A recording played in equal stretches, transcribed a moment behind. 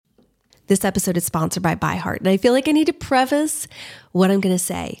This episode is sponsored by ByHeart, and I feel like I need to preface what I'm going to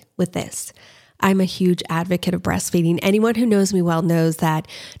say with this. I'm a huge advocate of breastfeeding. Anyone who knows me well knows that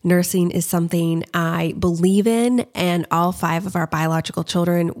nursing is something I believe in, and all 5 of our biological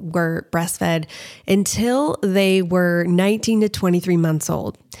children were breastfed until they were 19 to 23 months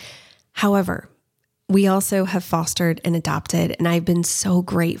old. However, we also have fostered and adopted, and I've been so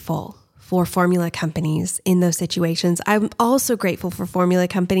grateful for formula companies in those situations. I'm also grateful for formula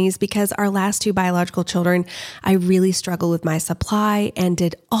companies because our last 2 biological children, I really struggled with my supply and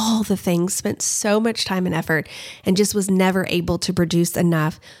did all the things, spent so much time and effort, and just was never able to produce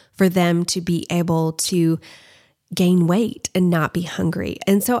enough for them to be able to gain weight and not be hungry.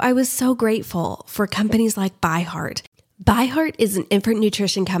 And so I was so grateful for companies like ByHeart. ByHeart is an infant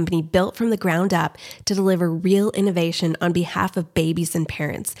nutrition company built from the ground up to deliver real innovation on behalf of babies and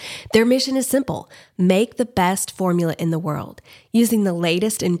parents. Their mission is simple: make the best formula in the world. Using the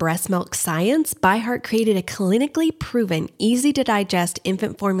latest in breast milk science, ByHeart created a clinically proven, easy to digest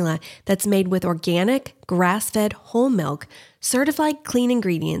infant formula that's made with organic, grass-fed whole milk, certified clean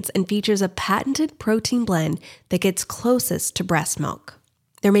ingredients, and features a patented protein blend that gets closest to breast milk.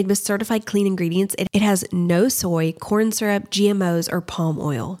 They're made with certified clean ingredients. It has no soy, corn syrup, GMOs, or palm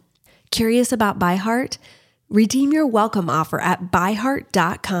oil. Curious about ByHeart? Redeem your welcome offer at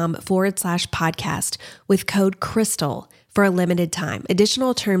byheart.com/podcast with code CRYSTAL for a limited time.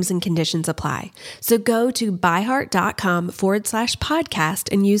 Additional terms and conditions apply. So go to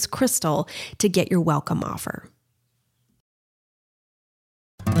byheart.com/podcast and use CRYSTAL to get your welcome offer.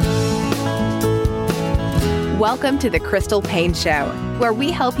 Welcome to the Crystal Paine Show, where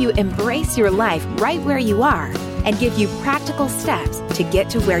we help you embrace your life right where you are and give you practical steps to get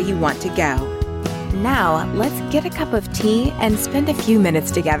to where you want to go. Now, let's get a cup of tea and spend a few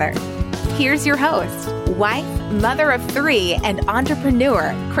minutes together. Here's your host, wife, mother of 3, and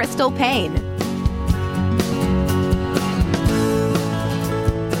entrepreneur, Crystal Paine.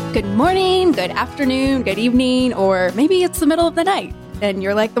 Good morning, good afternoon, good evening, or maybe it's the middle of the night. And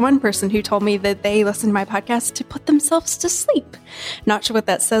you're like the one person who told me that they listen to my podcast to put themselves to sleep. Not sure what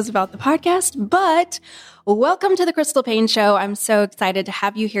that says about the podcast, but welcome to the Crystal Paine Show. I'm so excited to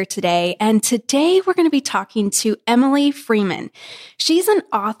have you here today. And today we're going to be talking to Emily Freeman. She's an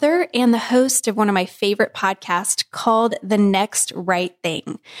author and the host of one of my favorite podcasts called The Next Right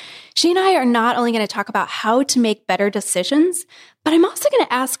Thing. She and I are not only going to talk about how to make better decisions, but I'm also going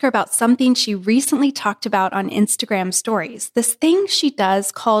to ask her about something she recently talked about on Instagram stories, this thing she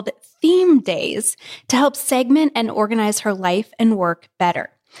does called theme days to help segment and organize her life and work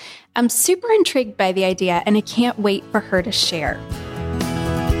better. I'm super intrigued by the idea, and I can't wait for her to share.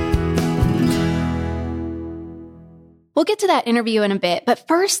 We'll get to that interview in a bit, but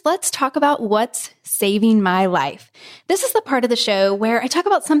first, let's talk about what's saving my life. This is the part of the show where I talk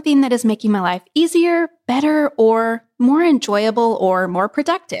about something that is making my life easier, better, or more enjoyable or more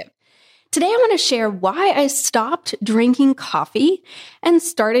productive. Today, I want to share why I stopped drinking coffee and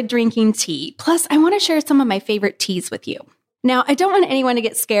started drinking tea. Plus, I want to share some of my favorite teas with you. Now, I don't want anyone to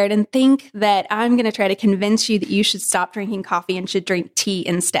get scared and think that I'm going to try to convince you that you should stop drinking coffee and should drink tea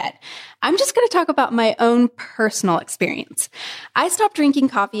instead. I'm just going to talk about my own personal experience. I stopped drinking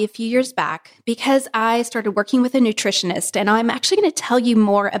coffee a few years back because I started working with a nutritionist, and I'm actually going to tell you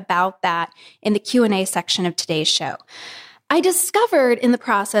more about that in the Q&A section of today's show. I discovered in the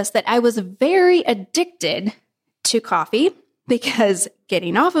process that I was very addicted to coffee because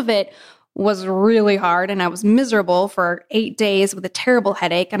getting off of it was really hard, and I was miserable for 8 days with a terrible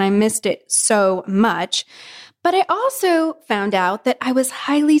headache, and I missed it so much. But I also found out that I was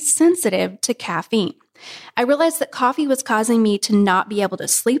highly sensitive to caffeine. I realized that coffee was causing me to not be able to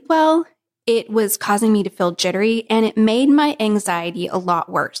sleep well. It was causing me to feel jittery, and it made my anxiety a lot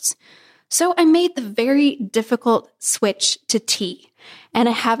worse. So I made the very difficult switch to tea, and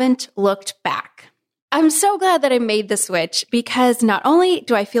I haven't looked back. I'm so glad that I made the switch because not only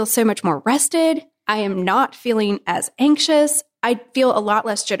do I feel so much more rested, I am not feeling as anxious, I feel a lot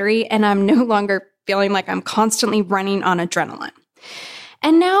less jittery, and I'm no longer feeling like I'm constantly running on adrenaline.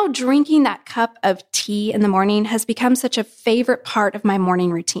 And now drinking that cup of tea in the morning has become such a favorite part of my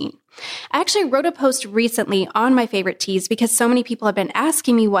morning routine. I actually wrote a post recently on my favorite teas because so many people have been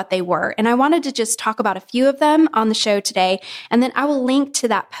asking me what they were, and I wanted to just talk about a few of them on the show today, and then I will link to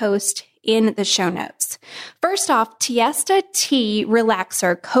that post in the show notes. First off, Tiesta Tea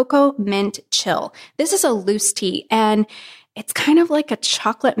Relaxer Cocoa Mint Chill. This is a loose tea, and it's kind of like a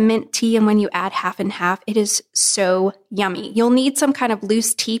chocolate mint tea, and when you add half and half, it is so yummy. You'll need some kind of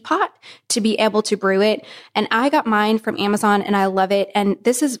loose teapot to be able to brew it, and I got mine from Amazon, and I love it, and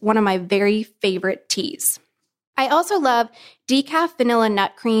this is one of my very favorite teas. I also love decaf vanilla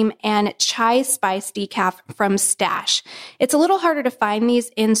nut cream and chai spice decaf from Stash. It's a little harder to find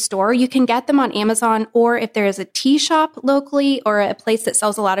these in store. You can get them on Amazon, or if there is a tea shop locally or a place that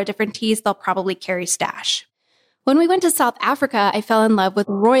sells a lot of different teas, they'll probably carry Stash. When we went to South Africa, I fell in love with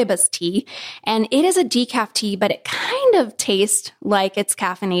rooibos tea, and it is a decaf tea, but it kind of tastes like it's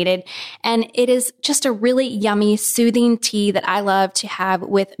caffeinated, and it is just a really yummy, soothing tea that I love to have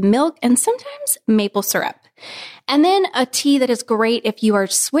with milk and sometimes maple syrup. And then a tea that is great if you are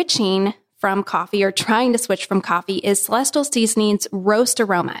switching from coffee or trying to switch from coffee is Celestial Seasonings Roast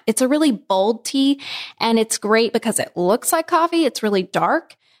Aroma. It's a really bold tea, and it's great because it looks like coffee. It's really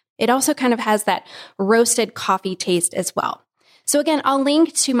dark. It also kind of has that roasted coffee taste as well. So again, I'll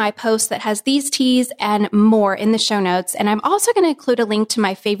link to my post that has these teas and more in the show notes. And I'm also going to include a link to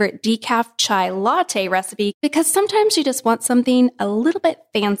my favorite decaf chai latte recipe because sometimes you just want something a little bit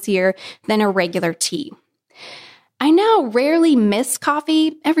fancier than a regular tea. I now rarely miss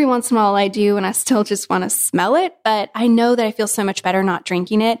coffee. Every once in a while I do, and I still just want to smell it, but I know that I feel so much better not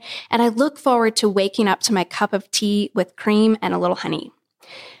drinking it, and I look forward to waking up to my cup of tea with cream and a little honey.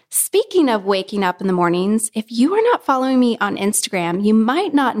 Speaking of waking up in the mornings, if you are not following me on Instagram, you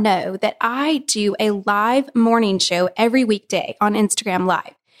might not know that I do a live morning show every weekday on Instagram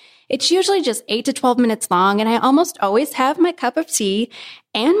Live. It's usually just 8 to 12 minutes long, and I almost always have my cup of tea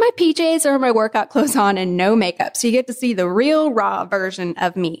and my PJs or my workout clothes on and no makeup. So you get to see the real raw version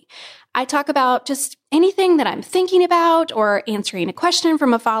of me. I talk about just anything that I'm thinking about or answering a question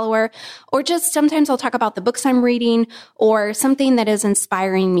from a follower, or just sometimes I'll talk about the books I'm reading or something that is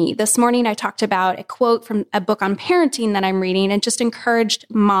inspiring me. This morning, I talked about a quote from a book on parenting that I'm reading and just encouraged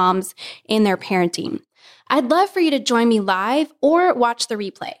moms in their parenting. I'd love for you to join me live or watch the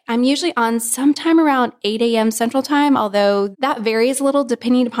replay. I'm usually on sometime around 8 a.m. Central Time, although that varies a little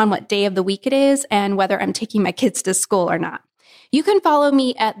depending upon what day of the week it is and whether I'm taking my kids to school or not. You can follow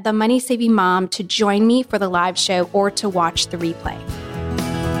me at The Money Saving Mom to join me for the live show or to watch the replay.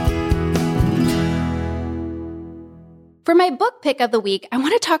 For my book pick of the week, I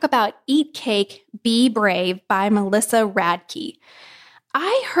want to talk about Eat Cake, Be Brave by Melissa Radke.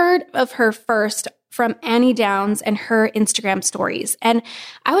 I heard of her first from Annie Downs and her Instagram stories. And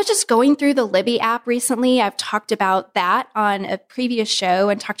I was just going through the Libby app recently. I've talked about that on a previous show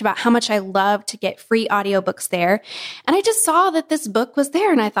and talked about how much I love to get free audiobooks there. And I just saw that this book was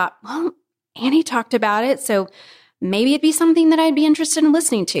there and I thought, well, Annie talked about it, so maybe it'd be something that I'd be interested in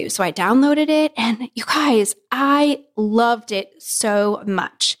listening to. So I downloaded it and you guys, I loved it so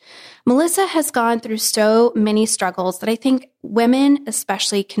much. Melissa has gone through so many struggles that I think women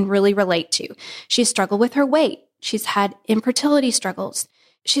especially can really relate to. She's struggled with her weight. She's had infertility struggles.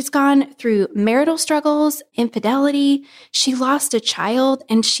 She's gone through marital struggles, infidelity. She lost a child,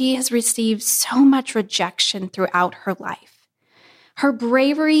 and she has received so much rejection throughout her life. Her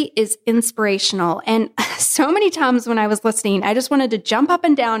bravery is inspirational. And so many times when I was listening, I just wanted to jump up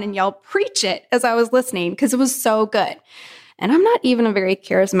and down and yell, "Preach it," as I was listening, because it was so good. And I'm not even a very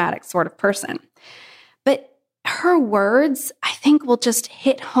charismatic sort of person. But her words, I think, will just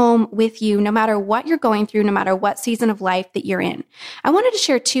hit home with you no matter what you're going through, no matter what season of life that you're in. I wanted to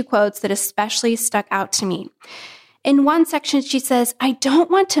share 2 quotes that especially stuck out to me. In one section, she says, "I don't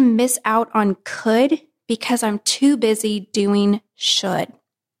want to miss out on could because I'm too busy doing should."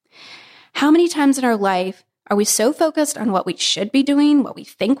 How many times in our life are we so focused on what we should be doing, what we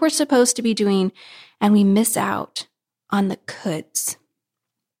think we're supposed to be doing, and we miss out on the coulds?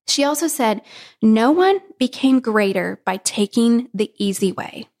 She also said, "No one became greater by taking the easy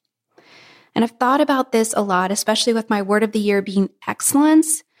way." And I've thought about this a lot, especially with my word of the year being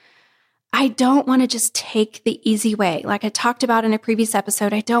excellence. I don't want to just take the easy way. Like I talked about in a previous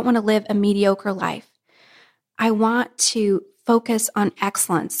episode, I don't want to live a mediocre life. I want to focus on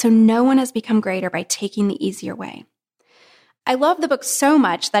excellence. So no one has become greater by taking the easier way. I love the book so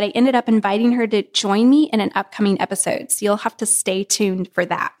much that I ended up inviting her to join me in an upcoming episode. So you'll have to stay tuned for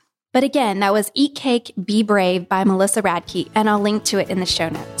that. But again, that was Eat Cake, Be Brave by Melissa Radke, and I'll link to it in the show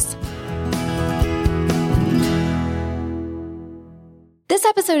notes. This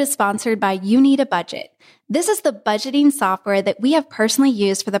episode is sponsored by You Need a Budget. This is the budgeting software that we have personally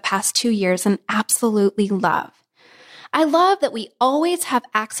used for the past 2 years and absolutely love. I love that we always have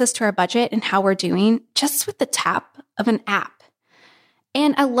access to our budget and how we're doing just with the tap of an app.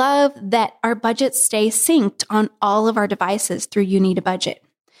 And I love that our budgets stay synced on all of our devices through You Need a Budget.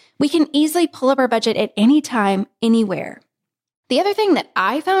 We can easily pull up our budget at any time, anywhere. The other thing that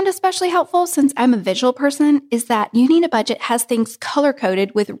I found especially helpful, since I'm a visual person, is that You Need a Budget has things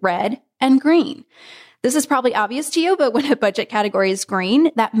color-coded with red and green. This is probably obvious to you, but when a budget category is green,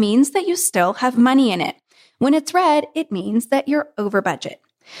 that means that you still have money in it. When it's red, it means that you're over budget.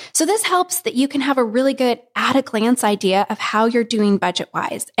 So this helps that you can have a really good at-a-glance idea of how you're doing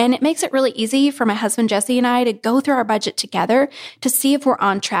budget-wise. And it makes it really easy for my husband, Jesse, and I to go through our budget together to see if we're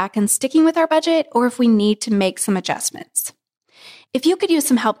on track and sticking with our budget or if we need to make some adjustments. If you could use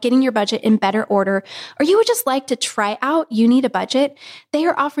some help getting your budget in better order, or you would just like to try out You Need a Budget, they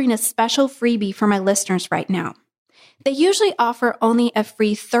are offering a special freebie for my listeners right now. They usually offer only a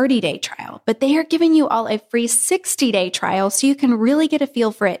free 30-day trial, but they are giving you all a free 60-day trial so you can really get a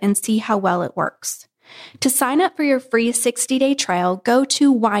feel for it and see how well it works. To sign up for your free 60-day trial, go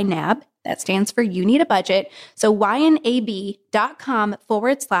to YNAB, that stands for You Need a Budget, so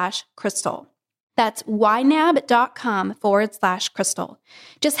ynab.com/crystal. That's ynab.com/crystal.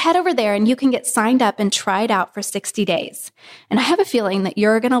 Just head over there and you can get signed up and try it out for 60 days. And I have a feeling that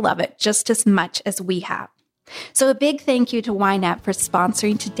you're going to love it just as much as we have. So a big thank you to YNAB for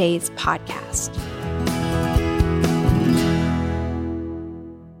sponsoring today's podcast.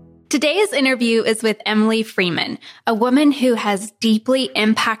 Today's interview is with Emily Freeman, a woman who has deeply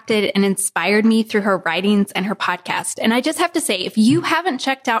impacted and inspired me through her writings and her podcast. And I just have to say, if you haven't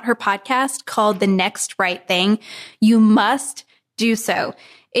checked out her podcast called The Next Right Thing, you must do so.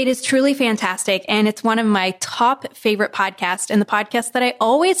 It is truly fantastic, and it's one of my top favorite podcasts, and the podcast that I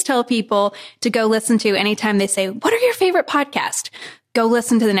always tell people to go listen to anytime they say, what are your favorite podcasts? Go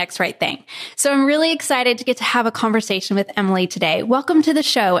listen to The Next Right Thing. So I'm really excited to get to have a conversation with Emily today. Welcome to the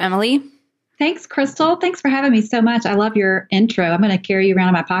show, Emily. Thanks, Crystal. Thanks for having me so much. I love your intro. I'm going to carry you around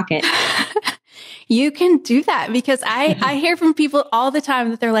in my pocket. You can do that because I hear from people all the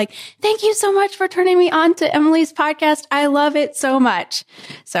time that they're like, thank you so much for turning me on to Emily's podcast. I love it so much.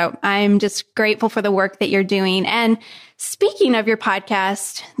 So I'm just grateful for the work that you're doing. And speaking of your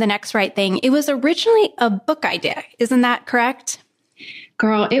podcast, The Next Right Thing, it was originally a book idea. Isn't that correct?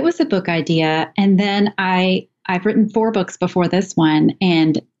 Girl, it was a book idea. And then I've written 4 books before this one.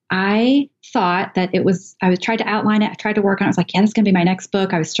 And I thought that I was trying to outline it. I tried to work on it. I was like, yeah, this is going to be my next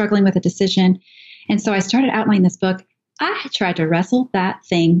book. I was struggling with a decision. And so I started outlining this book. I tried to wrestle that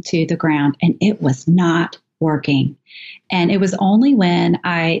thing to the ground and it was not working. And it was only when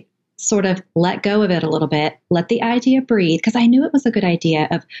I sort of let go of it a little bit, let the idea breathe, because I knew it was a good idea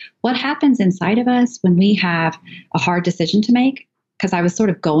of what happens inside of us when we have a hard decision to make. Because I was sort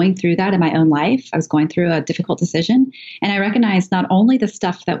of going through that in my own life. I was going through a difficult decision. And I recognized not only the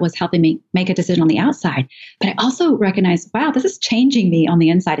stuff that was helping me make a decision on the outside, but I also recognized, wow, this is changing me on the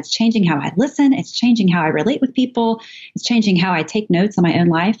inside. It's changing how I listen. It's changing how I relate with people. It's changing how I take notes on my own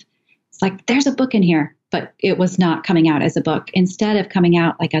life. It's like, there's a book in here, but it was not coming out as a book. Instead of coming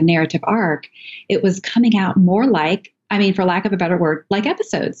out like a narrative arc, it was coming out more like, for lack of a better word, like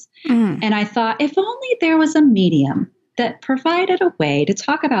episodes. And I thought, if only there was a medium that provided a way to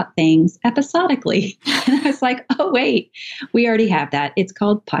talk about things episodically. And I was like, oh, wait, we already have that. It's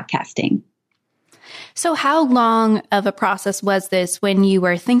called podcasting. So how long of a process was this when you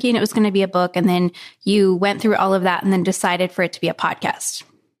were thinking it was going to be a book and then you went through all of that and then decided for it to be a podcast?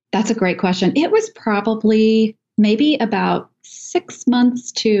 That's a great question. It was probably maybe about 6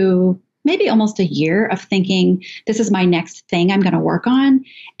 months to maybe almost a year of thinking, this is my next thing I'm going to work on.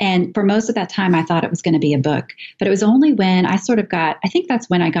 And for most of that time, I thought it was going to be a book. But it was only when I think that's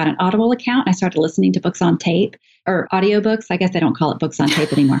when I got an Audible account. I started listening to books on tape or audiobooks. I guess they don't call it books on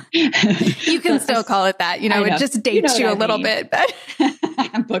tape anymore. You can still call it that. It just dates you a little bit. But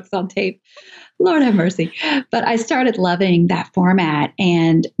books on tape. Lord have mercy. But I started loving that format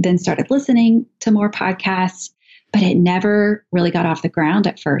and then started listening to more podcasts. But it never really got off the ground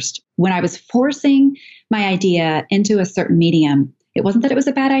at first. When I was forcing my idea into a certain medium, it wasn't that it was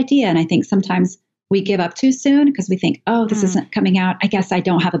a bad idea. And I think sometimes we give up too soon because we think, oh, this isn't coming out. I guess I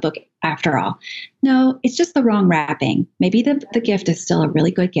don't have a book after all. No, it's just the wrong wrapping. Maybe the gift is still a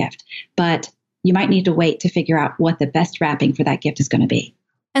really good gift, but you might need to wait to figure out what the best wrapping for that gift is going to be.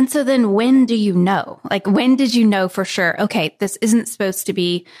 And so then when do you know? Like, when did you know for sure, okay, this isn't supposed to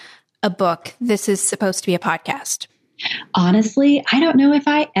be a book. This is supposed to be a podcast. Honestly, I don't know if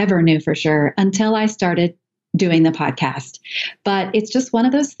I ever knew for sure until I started doing the podcast. But it's just one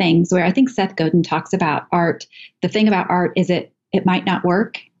of those things where I think Seth Godin talks about art. The thing about art is it might not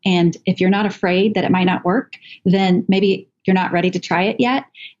work. And if you're not afraid that it might not work, then maybe you're not ready to try it yet.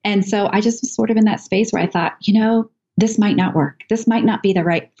 And so I just was sort of in that space where I thought, this might not work. This might not be the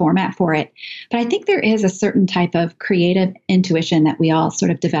right format for it. But I think there is a certain type of creative intuition that we all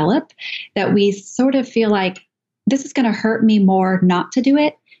sort of develop, that we sort of feel like this is going to hurt me more not to do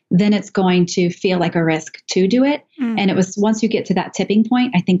it than it's going to feel like a risk to do it. And it was once you get to that tipping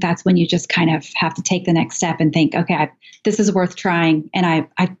point, I think that's when you just kind of have to take the next step and think, okay, this is worth trying and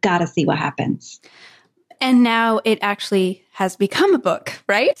I've got to see what happens. And now it actually has become a book,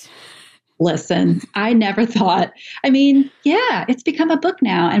 right? Listen, I never thought, it's become a book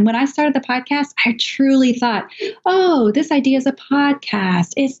now. And when I started the podcast, I truly thought, oh, this idea is a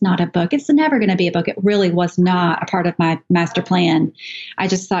podcast. It's not a book. It's never going to be a book. It really was not a part of my master plan. I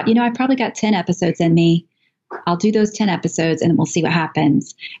just thought, I probably got 10 episodes in me. I'll do those 10 episodes and we'll see what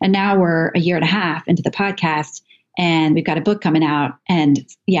happens. And now we're a year and a half into the podcast and we've got a book coming out. And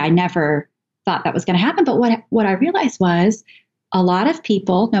I never thought that was going to happen. But what I realized was, a lot of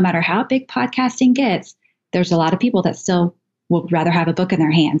people, no matter how big podcasting gets, there's a lot of people that still would rather have a book in their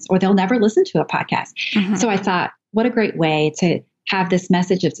hands or they'll never listen to a podcast. Mm-hmm. So I thought, what a great way to have this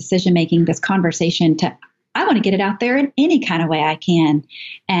message of decision-making, this conversation I want to get it out there in any kind of way I can.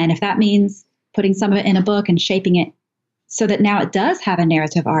 And if that means putting some of it in a book and shaping it so that now it does have a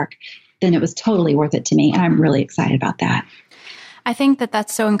narrative arc, then it was totally worth it to me. And I'm really excited about that. I think that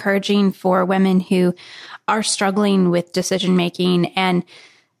that's so encouraging for women who are struggling with decision making and,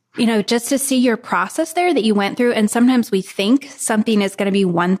 just to see your process there that you went through. And sometimes we think something is going to be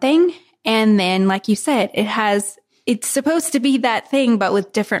one thing. And then, like you said, it's supposed to be that thing, but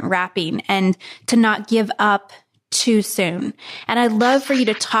with different wrapping, and to not give up too soon. And I'd love for you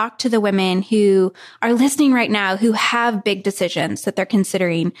to talk to the women who are listening right now, who have big decisions that they're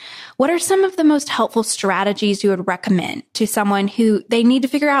considering. What are some of the most helpful strategies you would recommend to someone who they need to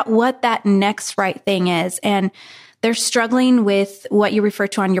figure out what that next right thing is? And they're struggling with what you refer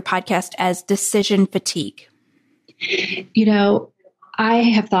to on your podcast as decision fatigue. I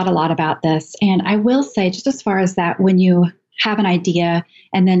have thought a lot about this, and I will say, just as far as that, when you have an idea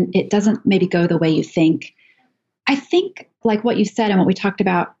and then it doesn't maybe go the way you think, I think, like what you said and what we talked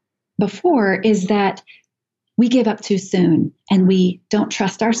about before, is that we give up too soon and we don't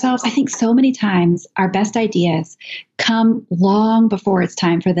trust ourselves. I think so many times our best ideas come long before it's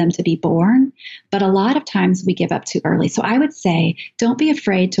time for them to be born, but a lot of times we give up too early. So I would say, don't be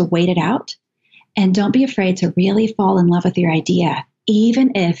afraid to wait it out, and don't be afraid to really fall in love with your idea,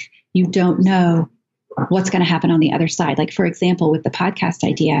 even if you don't know what's going to happen on the other side. Like, for example, with the podcast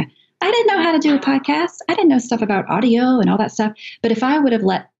idea, I didn't know how to do a podcast. I didn't know stuff about audio and all that stuff. But if I would have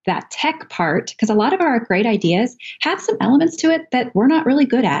let that tech part, because a lot of our great ideas have some elements to it that we're not really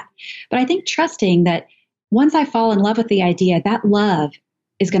good at. But I think trusting that once I fall in love with the idea, that love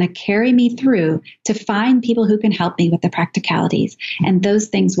is going to carry me through to find people who can help me with the practicalities. And those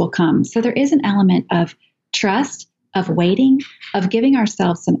things will come. So there is an element of trust, of waiting, of giving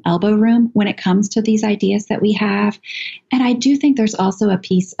ourselves some elbow room when it comes to these ideas that we have. And I do think there's also a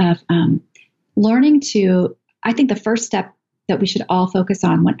piece of learning to, I think the first step that we should all focus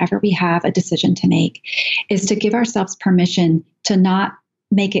on whenever we have a decision to make is to give ourselves permission to not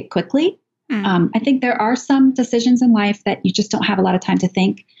make it quickly. I think there are some decisions in life that you just don't have a lot of time to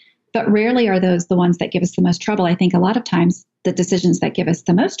think, but rarely are those the ones that give us the most trouble. I think a lot of times the decisions that give us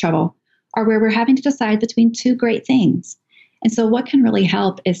the most trouble are where we're having to decide between two great things. And so what can really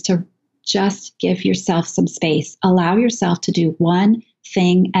help is to just give yourself some space, allow yourself to do one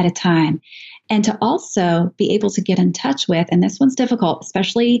thing at a time, and to also be able to get in touch with, and this one's difficult,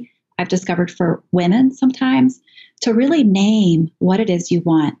 especially I've discovered for women sometimes, to really name what it is you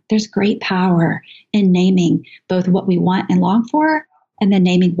want. There's great power in naming both what we want and long for, and then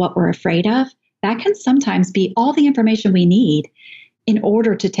naming what we're afraid of. That can sometimes be all the information we need in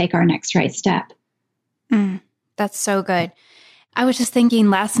order to take our next right step. That's so good. I was just thinking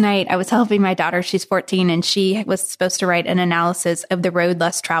last night, I was helping my daughter, she's 14, and she was supposed to write an analysis of The Road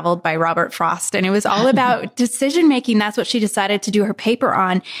Less Traveled by Robert Frost. And it was all about decision making. That's what she decided to do her paper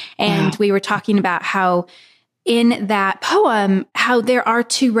on. And we were talking about how in that poem, how there are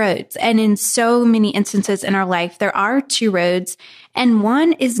two roads. And in so many instances in our life, there are two roads, and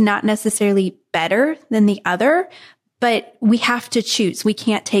one is not necessarily better than the other, but we have to choose. We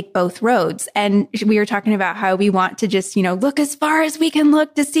can't take both roads. And we were talking about how we want to just, look as far as we can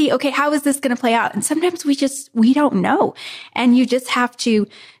look to see, okay, how is this going to play out? And sometimes we don't know. And you just have to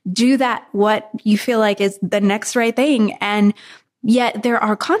do that, what you feel like is the next right thing. And yet there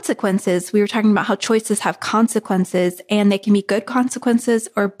are consequences. We were talking about how choices have consequences, and they can be good consequences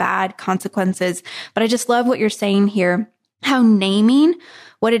or bad consequences. But I just love what you're saying here, how naming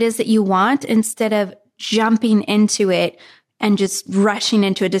what it is that you want instead of jumping into it and just rushing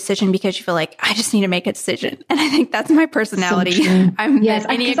into a decision because you feel like, I just need to make a decision. And I think that's my personality. So I'm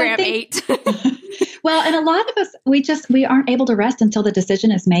Enneagram 8. Well, and a lot of us, we aren't able to rest until the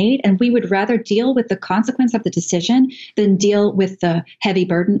decision is made. And we would rather deal with the consequence of the decision than deal with the heavy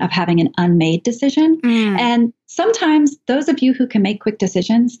burden of having an unmade decision. And sometimes those of you who can make quick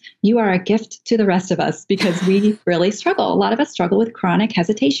decisions, you are a gift to the rest of us because we really struggle. A lot of us struggle with chronic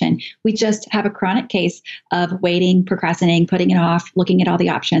hesitation. We just have a chronic case of waiting, procrastinating, putting it off, looking at all the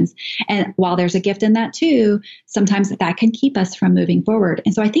options. And while there's a gift in that too, sometimes that can keep us from moving forward.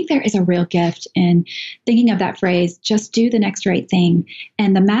 And so I think there is a real gift in thinking of that phrase, just do the next right thing.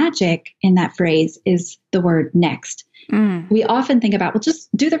 And the magic in that phrase is the word next. We often think about, well, just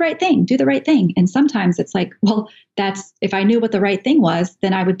do the right thing, do the right thing. And sometimes it's like, well, that's, if I knew what the right thing was,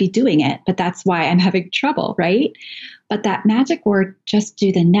 then I would be doing it. But that's why I'm having trouble, right? But that magic word, just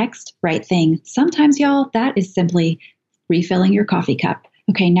do the next right thing. Sometimes, y'all, that is simply refilling your coffee cup.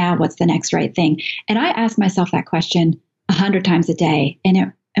 Okay, now what's the next right thing? And I ask myself that question 100 times a day. And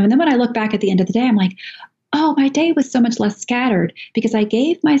then when I look back at the end of the day, I'm like, oh, my day was so much less scattered because I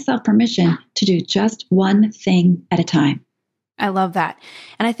gave myself permission to do just one thing at a time. I love that.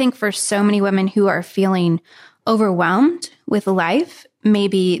 And I think for so many women who are feeling overwhelmed with life,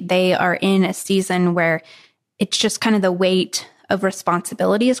 maybe they are in a season where it's just kind of the weight of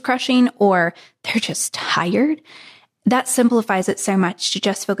responsibility is crushing, or they're just tired. That simplifies it so much to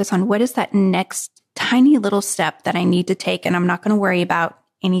just focus on what is that next tiny little step that I need to take, and I'm not going to worry about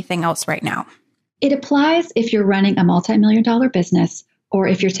anything else right now. It applies if you're running a multi-million-dollar business or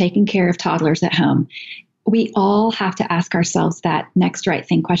if you're taking care of toddlers at home. We all have to ask ourselves that next right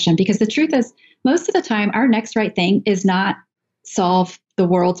thing question, because the truth is, most of the time, our next right thing is not solve the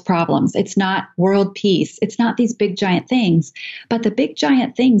world's problems. It's not world peace. It's not these big, giant things. But the big,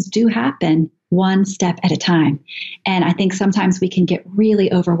 giant things do happen one step at a time. And I think sometimes we can get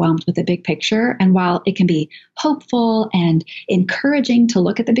really overwhelmed with the big picture. And while it can be hopeful and encouraging to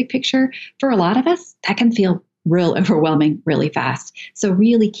look at the big picture, for a lot of us, that can feel real overwhelming really fast. So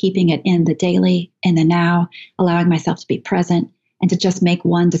really keeping it in the daily, in the now, allowing myself to be present and to just make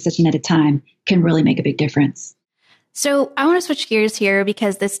one decision at a time can really make a big difference. So I want to switch gears here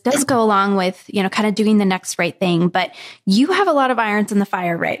because this does go along with, kind of doing the next right thing, but you have a lot of irons in the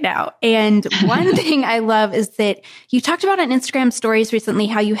fire right now. And one thing I love is that you talked about on Instagram stories recently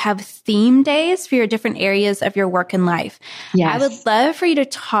how you have theme days for your different areas of your work and life. Yes. I would love for you to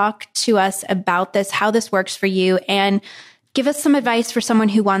talk to us about this, how this works for you, and give us some advice for someone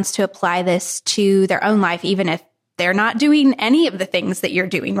who wants to apply this to their own life, even if they're not doing any of the things that you're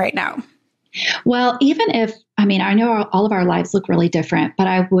doing right now. Well, even if, I know all of our lives look really different, but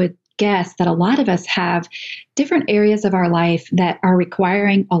I would guess that a lot of us have different areas of our life that are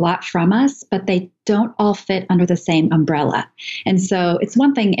requiring a lot from us, but they don't all fit under the same umbrella. And so it's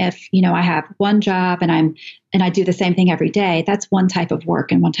one thing if, I have one job and I do the same thing every day. That's one type of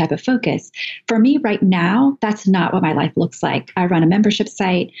work and one type of focus. For me right now, that's not what my life looks like. I run a membership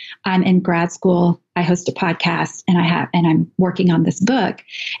site. I'm in grad school. I host a podcast and I'm working on this book.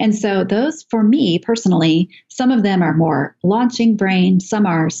 And so those, for me personally, some of them are more launching brain, some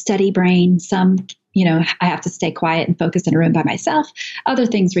are steady brain, some I have to stay quiet and focused in a room by myself. Other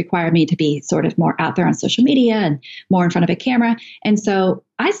things require me to be sort of more out there on social media and more in front of a camera. And so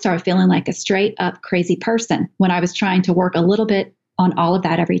I started feeling like a straight up crazy person when I was trying to work a little bit on all of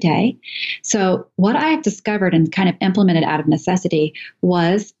that every day. So what I have discovered and kind of implemented out of necessity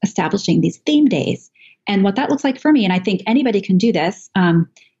was establishing these theme days. And what that looks like for me, and I think anybody can do this,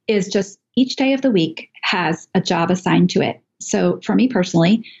 is just each day of the week has a job assigned to it. So for me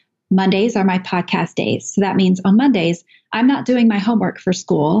personally, Mondays are my podcast days. So that means on Mondays, I'm not doing my homework for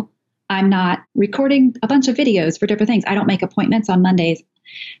school. I'm not recording a bunch of videos for different things. I don't make appointments on Mondays.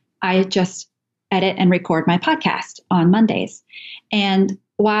 I just edit and record my podcast on Mondays. And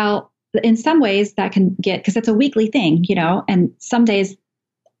while in some ways that can get, because it's a weekly thing, and some days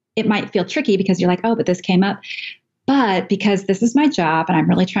it might feel tricky because you're like, oh, but this came up. But because this is my job and I'm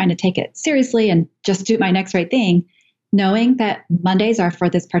really trying to take it seriously and just do my next right thing, knowing that Mondays are for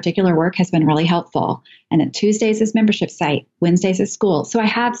this particular work has been really helpful. And then Tuesdays is membership site, Wednesdays is school. So I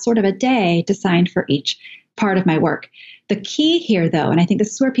have sort of a day designed for each part of my work. The key here, though, and I think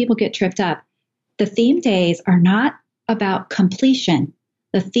this is where people get tripped up, the theme days are not about completion.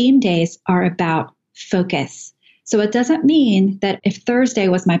 The theme days are about focus. So it doesn't mean that if Thursday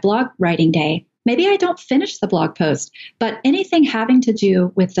was my blog writing day, maybe I don't finish the blog post, but anything having to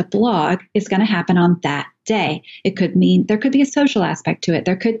do with the blog is going to happen on that day. It could mean there could be a social aspect to it.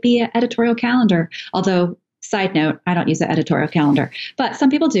 There could be an editorial calendar, although side note, I don't use an editorial calendar, but some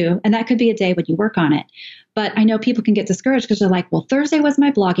people do. And that could be a day when you work on it. But I know people can get discouraged because they're like, well, Thursday was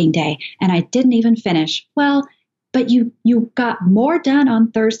my blogging day and I didn't even finish. Well, but you got more done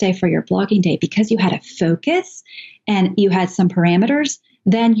on Thursday for your blogging day because you had a focus and you had some parameters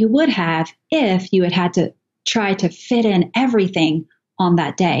than you would have if you had to try to fit in everything on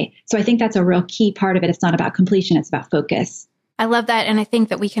that day. So I think that's a real key part of it. It's not about completion, it's about focus. I love that. And I think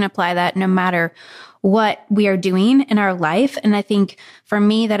that we can apply that no matter what we are doing in our life. And I think for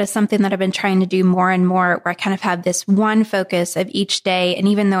me, that is something that I've been trying to do more and more, where I kind of have this one focus of each day. And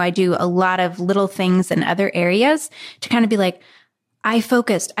even though I do a lot of little things in other areas, to kind of be like, I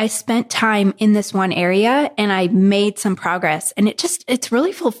focused, I spent time in this one area and I made some progress. And it's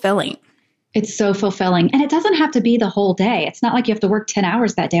really fulfilling. It's so fulfilling. And it doesn't have to be the whole day. It's not like you have to work 10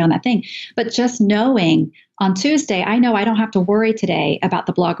 hours that day on that thing, but just knowing on Tuesday, I know I don't have to worry today about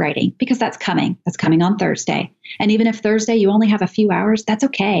the blog writing because that's coming. That's coming on Thursday. And even if Thursday you only have a few hours, that's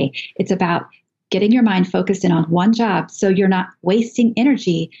okay. It's about getting your mind focused in on one job so you're not wasting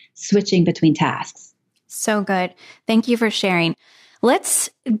energy switching between tasks. So good. Thank you for sharing. Let's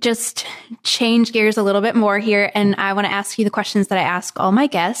just change gears a little bit more here. And I want to ask you the questions that I ask all my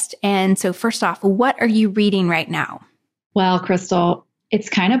guests. And so first off, what are you reading right now? Well, Crystal, it's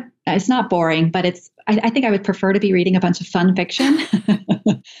not boring, but I think I would prefer to be reading a bunch of fun fiction.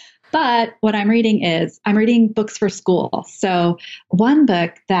 But what I'm reading books for school. So one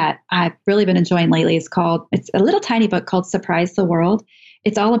book that I've really been enjoying lately it's a little tiny book called Surprise the World.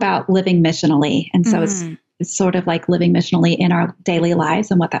 It's all about living missionally. And so it's sort of like living missionally in our daily lives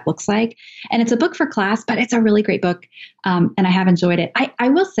and what that looks like. And it's a book for class, but it's a really great book. And I have enjoyed it. I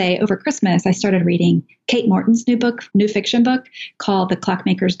will say over Christmas, I started reading Kate Morton's new fiction book called The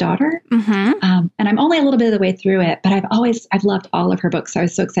Clockmaker's Daughter. And I'm only a little bit of the way through it, but I've loved all of her books. So I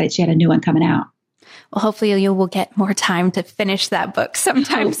was so excited she had a new one coming out. Well, hopefully you will get more time to finish that book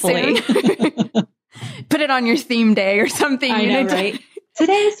sometime soon. Put it on your theme day or something. I know, right?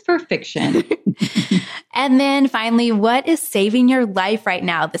 Today's for fiction. And then finally, what is saving your life right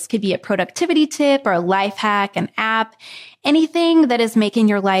now? This could be a productivity tip or a life hack, an app, anything that is making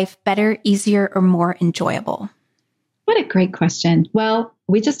your life better, easier, or more enjoyable. What a great question. Well,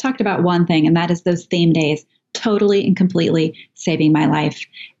 we just talked about one thing, and that is those theme days, totally and completely saving my life.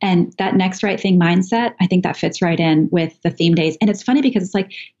 And that next right thing mindset, I think that fits right in with the theme days. And it's funny because it's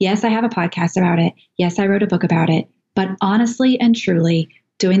like, yes, I have a podcast about it. Yes, I wrote a book about it. But honestly and truly,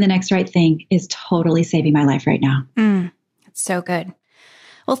 doing the next right thing is totally saving my life right now. That's so good.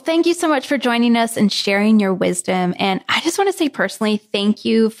 Well, thank you so much for joining us and sharing your wisdom. And I just want to say personally, thank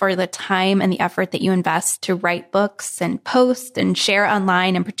you for the time and the effort that you invest to write books and post and share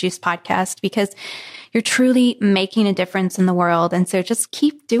online and produce podcasts, because you're truly making a difference in the world. And so just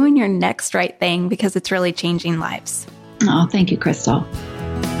keep doing your next right thing, because it's really changing lives. Oh, thank you, Crystal.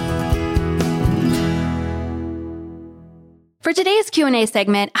 For today's Q&A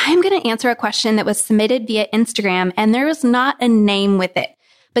segment, I'm going to answer a question that was submitted via Instagram, and there was not a name with it.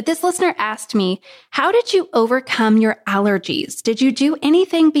 But this listener asked me, how did you overcome your allergies? Did you do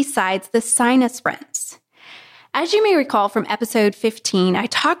anything besides the sinus rinse? As you may recall from episode 15, I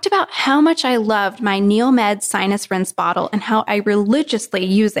talked about how much I loved my NeilMed sinus rinse bottle and how I religiously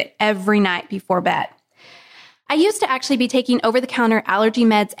use it every night before bed. I used to actually be taking over-the-counter allergy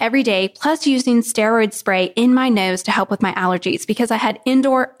meds every day, plus using steroid spray in my nose to help with my allergies, because I had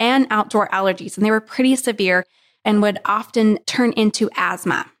indoor and outdoor allergies, and they were pretty severe and would often turn into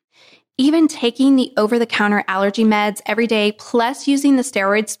asthma. Even taking the over-the-counter allergy meds every day, plus using the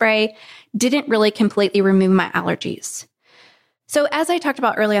steroid spray, didn't really completely remove my allergies. So as I talked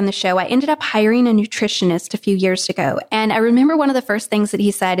about earlier on the show, I ended up hiring a nutritionist a few years ago. And I remember one of the first things that he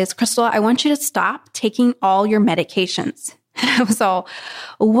said is, Crystal, I want you to stop taking all your medications. And I was all,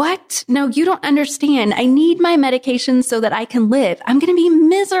 what? No, you don't understand. I need my medications so that I can live. I'm going to be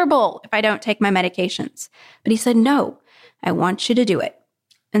miserable if I don't take my medications. But he said, no, I want you to do it.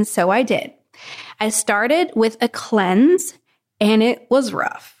 And so I did. I started with a cleanse, and it was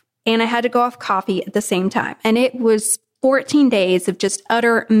rough. And I had to go off coffee at the same time. And it was 14 days of just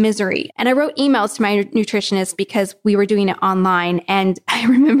utter misery. And I wrote emails to my nutritionist because we were doing it online. And I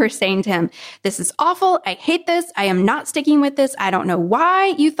remember saying to him, this is awful. I hate this. I am not sticking with this. I don't know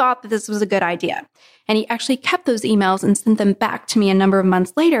why you thought that this was a good idea. And he actually kept those emails and sent them back to me a number of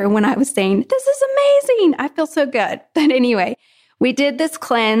months later when I was saying, this is amazing. I feel so good. But anyway, we did this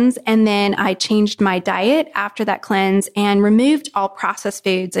cleanse, and then I changed my diet after that cleanse and removed all processed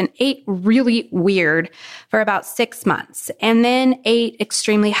foods and ate really weird for about 6 months, and then ate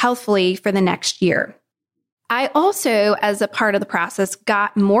extremely healthfully for the next year. I also, as a part of the process,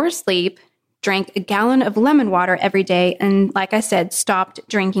 got more sleep, drank a gallon of lemon water every day, and like I said, stopped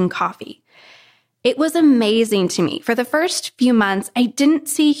drinking coffee. It was amazing to me. For the first few months, I didn't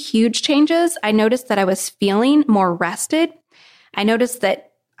see huge changes. I noticed that I was feeling more rested. I noticed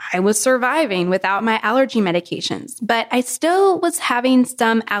that I was surviving without my allergy medications, but I still was having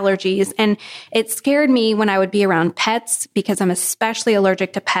some allergies, and it scared me when I would be around pets because I'm especially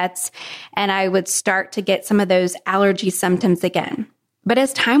allergic to pets, and I would start to get some of those allergy symptoms again. But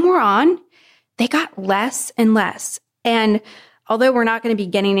as time wore on, they got less and less. And although we're not going to be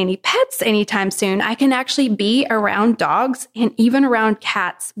getting any pets anytime soon, I can actually be around dogs and even around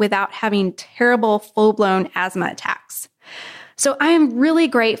cats without having terrible full-blown asthma attacks. So I am really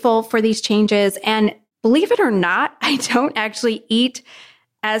grateful for these changes. And believe it or not, I don't actually eat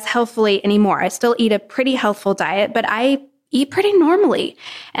as healthfully anymore. I still eat a pretty healthful diet, but I eat pretty normally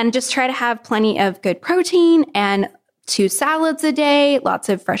and just try to have plenty of good protein and 2 salads a day, lots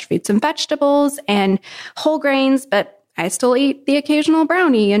of fresh fruits and vegetables and whole grains, but I still eat the occasional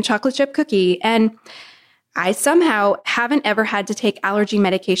brownie and chocolate chip cookie. And I somehow haven't ever had to take allergy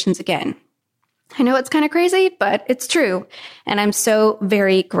medications again. I know it's kind of crazy, but it's true. And I'm so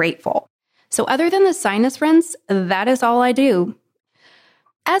very grateful. So other than the sinus rinse, that is all I do.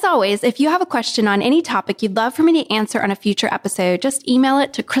 As always, if you have a question on any topic you'd love for me to answer on a future episode, just email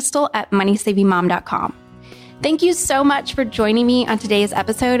it to crystal@moneysavingmom.com. Thank you so much for joining me on today's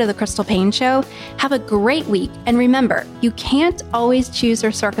episode of The Crystal Paine Show. Have a great week. And remember, you can't always choose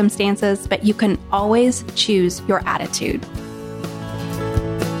your circumstances, but you can always choose your attitude.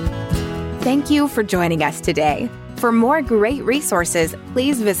 Thank you for joining us today. For more great resources,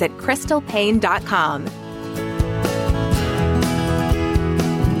 please visit crystalpaine.com.